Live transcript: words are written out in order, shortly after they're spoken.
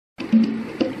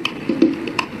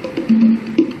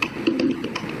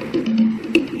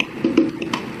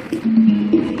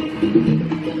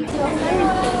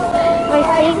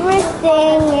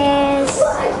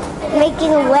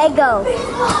making Lego.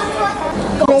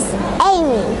 Miss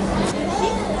Amy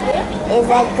is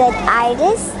a good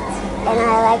artist, and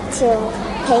I like to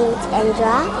paint and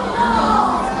draw.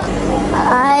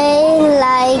 I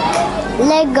like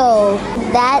Lego.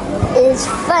 That is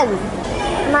fun.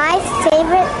 My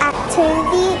favorite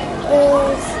activity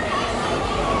is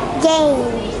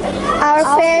games. Our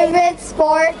favorite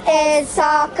sport is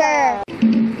soccer.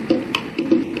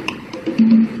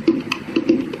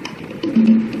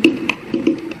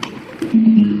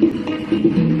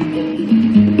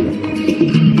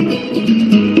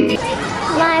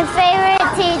 My favorite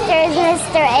teacher is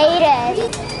Mr. Aiden.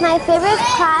 My favorite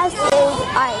class is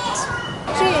art.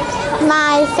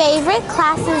 My favorite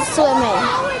class is swimming.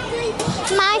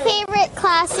 My favorite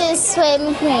class is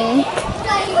swimming.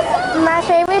 My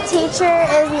favorite teacher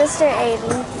is Mr.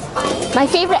 Aiden. My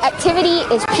favorite activity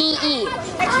is PE.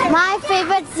 My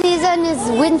favorite season is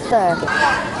winter.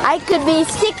 I could be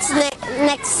 6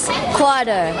 next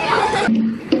quarter.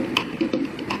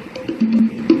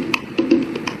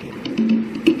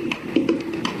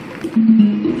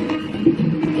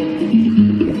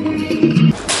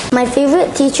 My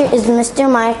favorite teacher is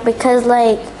Mr. Mark because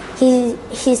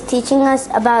he's teaching us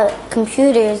about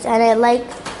computers, and I like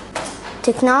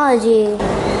technology.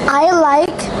 I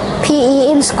like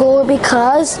PE in school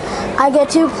because I get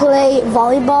to play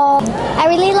volleyball. I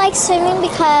really like swimming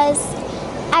because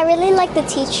I really like the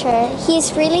teacher.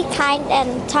 He's really kind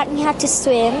and taught me how to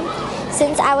swim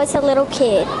since I was a little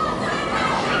kid.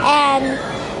 And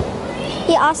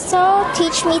he also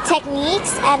teach me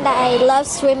techniques, and I love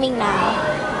swimming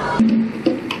now.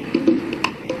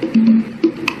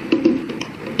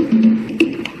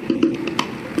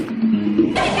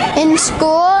 In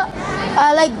school,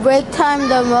 I like break time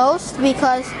the most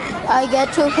because I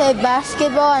get to play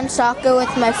basketball and soccer with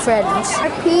my friends.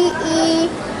 PE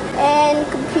and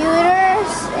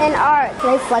computers and art.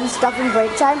 Play fun stuff in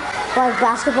break time like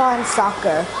basketball and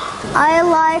soccer. I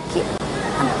like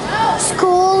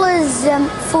school is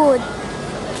food,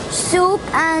 soup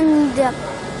and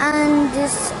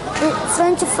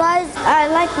French fries. I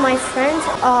like my friends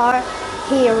are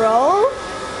Hero,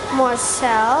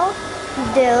 Marcel,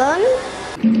 Dylan.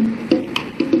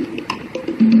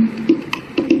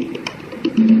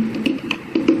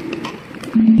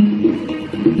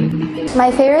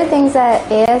 My favorite things at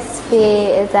ASB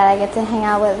is that I get to hang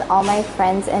out with all my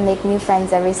friends and make new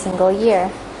friends every single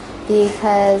year,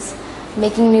 because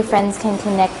making new friends can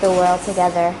connect the world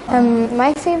together.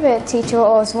 My favorite teacher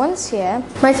was once here.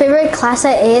 My favorite class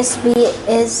at ASB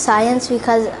is science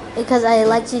because I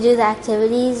like to do the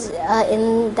activities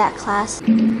in that class.